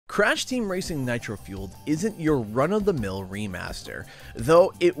Crash Team Racing Nitro-Fueled isn't your run-of-the-mill remaster.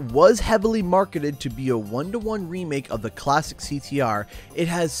 Though it was heavily marketed to be a one-to-one remake of the classic CTR, it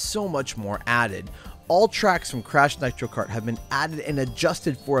has so much more added. All tracks from Crash Nitro Kart have been added and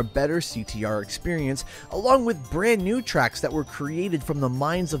adjusted for a better CTR experience, along with brand new tracks that were created from the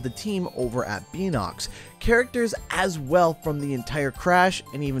minds of the team over at Beanox. Characters as well from the entire Crash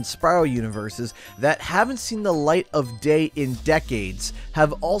and even Spyro universes that haven't seen the light of day in decades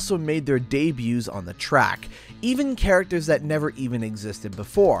have also made their debuts on the track. Even characters that never even existed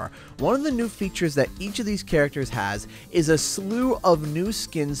before. One of the new features that each of these characters has is a slew of new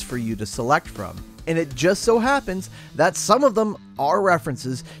skins for you to select from. And it just so happens that some of them are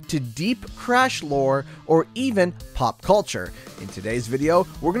references to deep Crash lore or even pop culture. In today's video,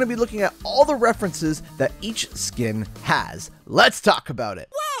 we're going to be looking at all the references that each skin has. Let's talk about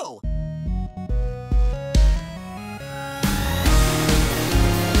it. Whoa!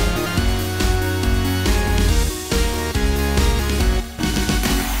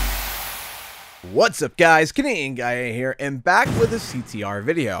 What's up guys, Canadian Guy here, and back with a CTR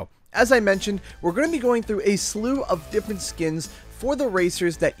video. As I mentioned, we're going to be going through a slew of different skins for the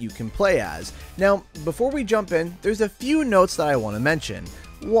racers that you can play as. Now, before we jump in, there's a few notes that I want to mention.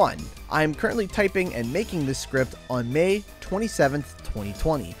 1. I'm currently typing and making this script on May 27th,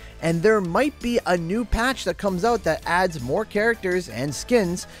 2020, and there might be a new patch that comes out that adds more characters and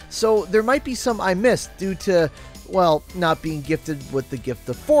skins, so there might be some I missed due to, well, not being gifted with the gift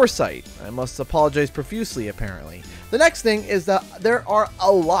of foresight. I must apologize profusely, apparently. The next thing is that there are a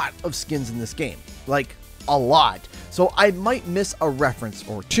lot of skins in this game. Like, a lot. So I might miss a reference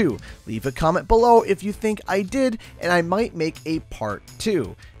or two. Leave a comment below if you think I did, and I might make a part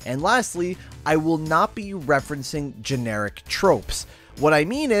 2. And lastly, I will not be referencing generic tropes. What I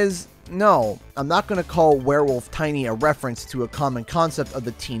mean is, no, I'm not going to call Werewolf Tiny a reference to a common concept of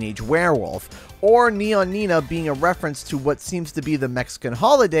the teenage werewolf, or Neon Nina being a reference to what seems to be the Mexican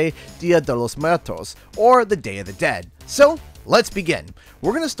holiday Dia de los Muertos, or the Day of the Dead. So, let's begin.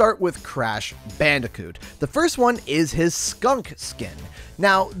 We're going to start with Crash Bandicoot. The first one is his skunk skin.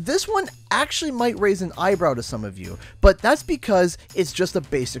 Now, this one actually might raise an eyebrow to some of you, but that's because it's just a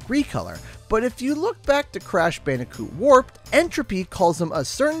basic recolor. But if you look back to Crash Bandicoot Warped, Entropy calls him a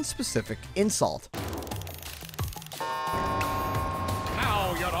certain specific insult.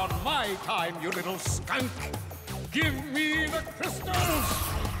 Now you're on my time, you little skunk. Give me the crystals.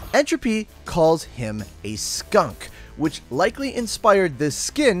 Entropy calls him a skunk, which likely inspired this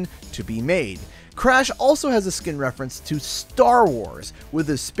skin to be made. Crash also has a skin reference to Star Wars with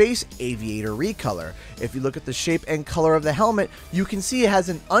a Space Aviator recolor. If you look at the shape and color of the helmet, you can see it has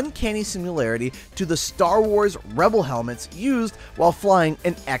an uncanny similarity to the Star Wars Rebel helmets used while flying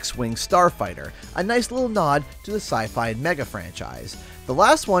an X-Wing starfighter. A nice little nod to the sci-fi mega franchise. The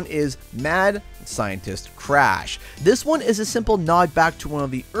last one is Mad Scientist Crash. This one is a simple nod back to one of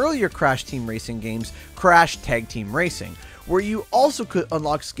the earlier Crash Team Racing games, Crash Tag Team Racing, where you also could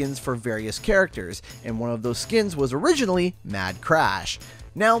unlock skins for various characters, and one of those skins was originally Mad Crash.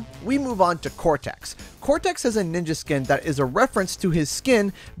 Now, we move on to Cortex. Cortex has a ninja skin that is a reference to his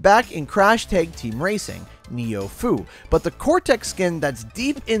skin back in Crash Tag Team Racing, Neo-Fu, but the Cortex skin that's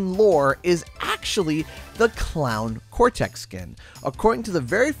deep in lore is actually the Clown Cortex skin. According to the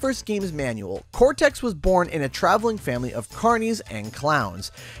very first game's manual, Cortex was born in a traveling family of carnies and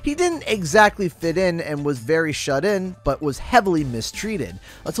clowns. He didn't exactly fit in and was very shut in, but was heavily mistreated,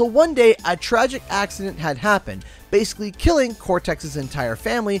 until one day a tragic accident had happened, basically killing Cortex's entire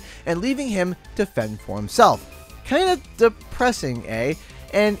family and leaving him to fend for himself. Kinda depressing, eh?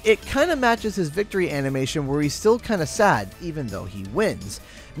 And it kinda matches his victory animation where he's still kinda sad, even though he wins.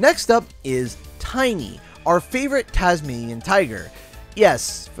 Next up is Tiny, our favorite Tasmanian tiger.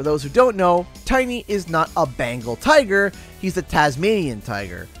 Yes, for those who don't know, Tiny is not a Bengal tiger, he's a Tasmanian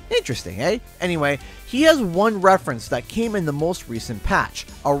tiger. Interesting, eh? Anyway, he has one reference that came in the most recent patch.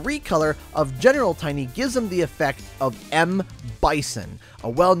 A recolor of General Tiny gives him the effect of M. Bison, a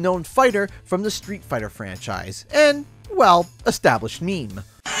well-known fighter from the Street Fighter franchise, and, well, established meme.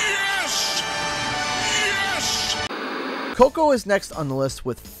 Yes! Yes! Coco is next on the list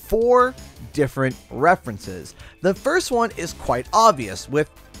with 4 different references. The first one is quite obvious, with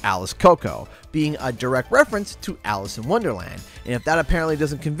Alice Coco being a direct reference to Alice in Wonderland, and if that apparently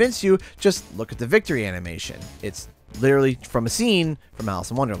doesn't convince you, just look at the victory animation. It's literally from a scene from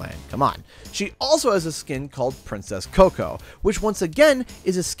Alice in Wonderland. Come on. She also has a skin called Princess Coco, which once again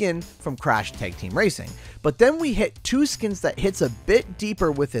is a skin from Crash Tag Team Racing. But then we hit two skins that hits a bit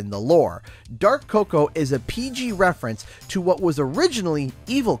deeper within the lore. Dark Coco is a PG reference to what was originally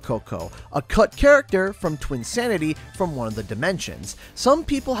Evil Coco, a cut character from Twinsanity from one of the dimensions. Some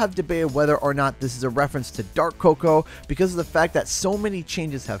people have debated whether or not this is a reference to Dark Coco because of the fact that so many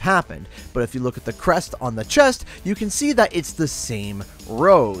changes have happened, but if you look at the crest on the chest, you can see that it's the same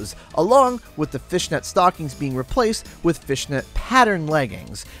rose, along with the fishnet stockings being replaced with fishnet pattern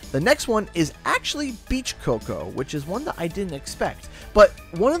leggings. The next one is actually Beach Coco, which is one that I didn't expect, but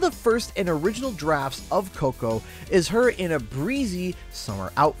one of the first and original drafts of Coco is her in a breezy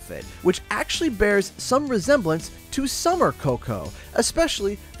summer outfit, which actually bears some resemblance to Summer Coco,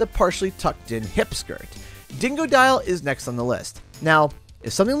 especially the partially tucked in hip skirt. Dingodile is next on the list. Now,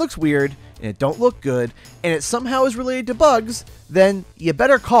 if something looks weird, and it don't look good, and it somehow is related to bugs, then you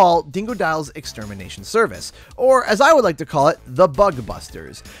better call Dingodile's Extermination Service, or as I would like to call it, the Bug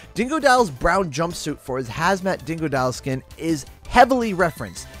Busters. Dingodile's brown jumpsuit for his hazmat Dingodile skin is heavily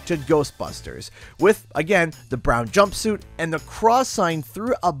referenced to Ghostbusters, with, again, the brown jumpsuit and the cross sign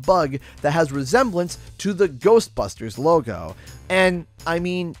through a bug that has resemblance to the Ghostbusters logo. And, I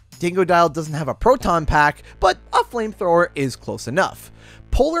mean, Dingodile doesn't have a proton pack, but a flamethrower is close enough.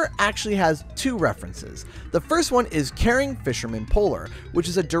 Polar actually has two references. The first one is Caring Fisherman Polar, which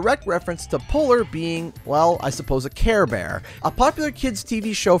is a direct reference to Polar being, well, I suppose a Care Bear, a popular kids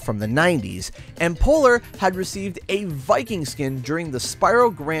TV show from the 90s, and Polar had received a Viking skin during the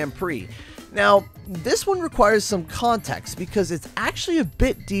Spyro Grand Prix. Now, this one requires some context because it's actually a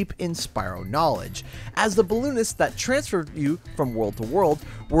bit deep in Spyro knowledge, as the balloonists that transferred you from world to world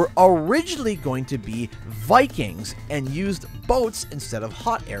were originally going to be Vikings and used boats instead of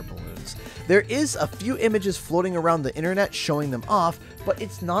hot air balloons. There is a few images floating around the internet showing them off, but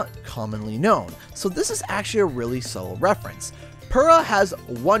it's not commonly known, so this is actually a really subtle reference. Purah has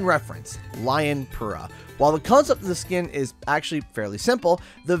one reference, Lion Purah. While the concept of the skin is actually fairly simple,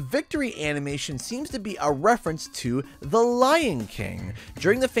 the victory animation seems to be a reference to The Lion King,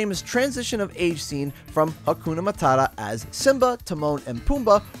 during the famous transition of age scene from Hakuna Matata as Simba, Timon, and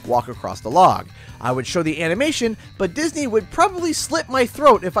Pumbaa walk across the log. I would show the animation, but Disney would probably slit my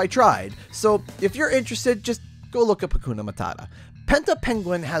throat if I tried, so if you're interested, just go look up Hakuna Matata. Penta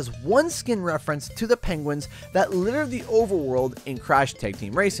Penguin has one skin reference to the penguins that litter the overworld in Crash Tag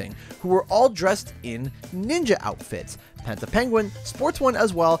Team Racing, who were all dressed in ninja outfits. Penta Penguin sports one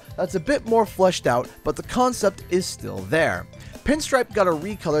as well that's a bit more fleshed out, but the concept is still there. Pinstripe got a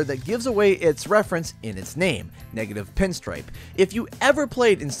recolor that gives away its reference in its name, Negative Pinstripe. If you ever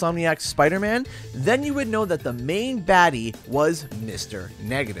played Insomniac's Spider-Man, then you would know that the main baddie was Mr.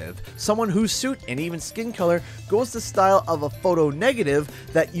 Negative, someone whose suit and even skin color goes the style of a photo negative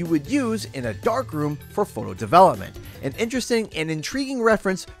that you would use in a dark room for photo development. An interesting and intriguing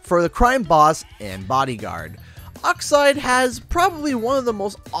reference for the crime boss and bodyguard. Oxide has probably one of the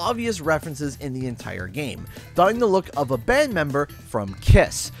most obvious references in the entire game, donning the look of a band member from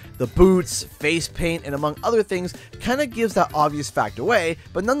Kiss. The boots, face paint, and among other things kinda gives that obvious fact away,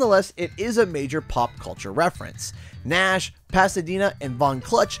 but nonetheless it is a major pop culture reference. Nash, Pasadena, and Von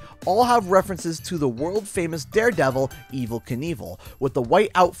Clutch all have references to the world-famous daredevil Evel Knievel, with the white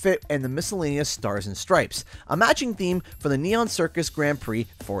outfit and the miscellaneous stars and stripes, a matching theme for the Neon Circus Grand Prix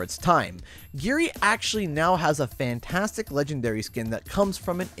for its time. Geary actually now has a fantastic legendary skin that comes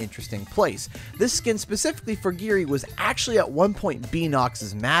from an interesting place. This skin specifically for Geary was actually at one point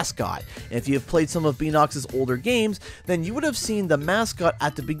Beanox's mascot, and if you have played some of Beanox's older games, then you would have seen the mascot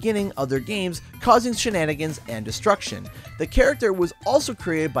at the beginning of their games causing shenanigans and destruction. The character was also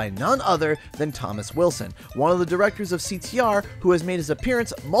created by none other than Thomas Wilson, one of the directors of CTR, who has made his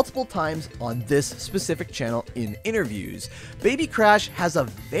appearance multiple times on this specific channel in interviews. Baby Crash has a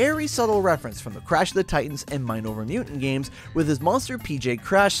very subtle reference from the Crash of the Titans and Mind Over Mutant games with his Monster PJ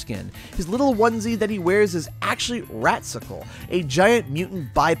Crash skin. His little onesie that he wears is actually Ratsicle, a giant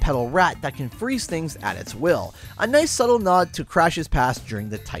mutant bipedal rat that can freeze things at its will. A nice subtle nod to Crash's past during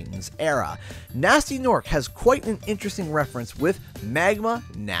the Titans era. Nasty Nork has quite an interesting reference with Magma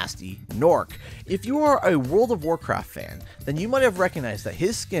Nasty Nork. If you are a World of Warcraft fan, then you might have recognized that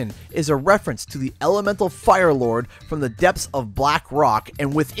his skin is a reference to the elemental Fire Lord from the depths of Black Rock,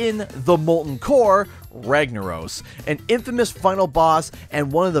 and within the Molten Core Ragnaros, an infamous final boss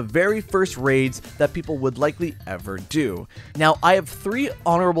and one of the very first raids that people would likely ever do. Now, I have 3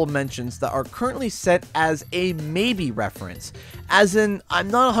 honorable mentions that are currently set as a maybe reference, as in I'm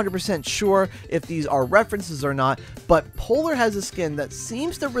not 100% sure if these are references or not, but Polar has a skin that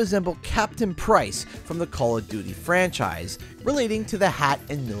seems to resemble Captain Price from the Call of Duty franchise, relating to the hat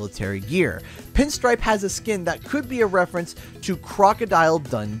and military gear. Pinstripe has a skin that could be a reference to Crocodile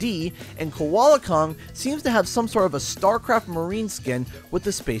Dundee, and Koala Kong seems to have some sort of a StarCraft Marine skin with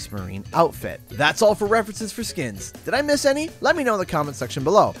the Space Marine outfit. That's all for references for skins. Did I miss any? Let me know in the comment section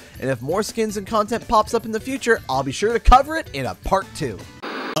below, and if more skins and content pops up in the future, I'll be sure to cover it in a part 2.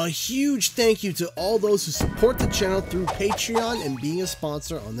 A huge thank you to all those who support the channel through Patreon and being a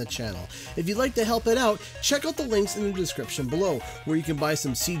sponsor on the channel. If you'd like to help it out, check out the links in the description below, where you can buy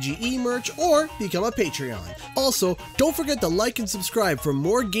some CGE merch or become a Patreon. Also, don't forget to like and subscribe for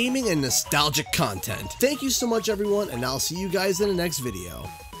more gaming and nostalgic content. Thank you so much everyone, and I'll see you guys in the next video.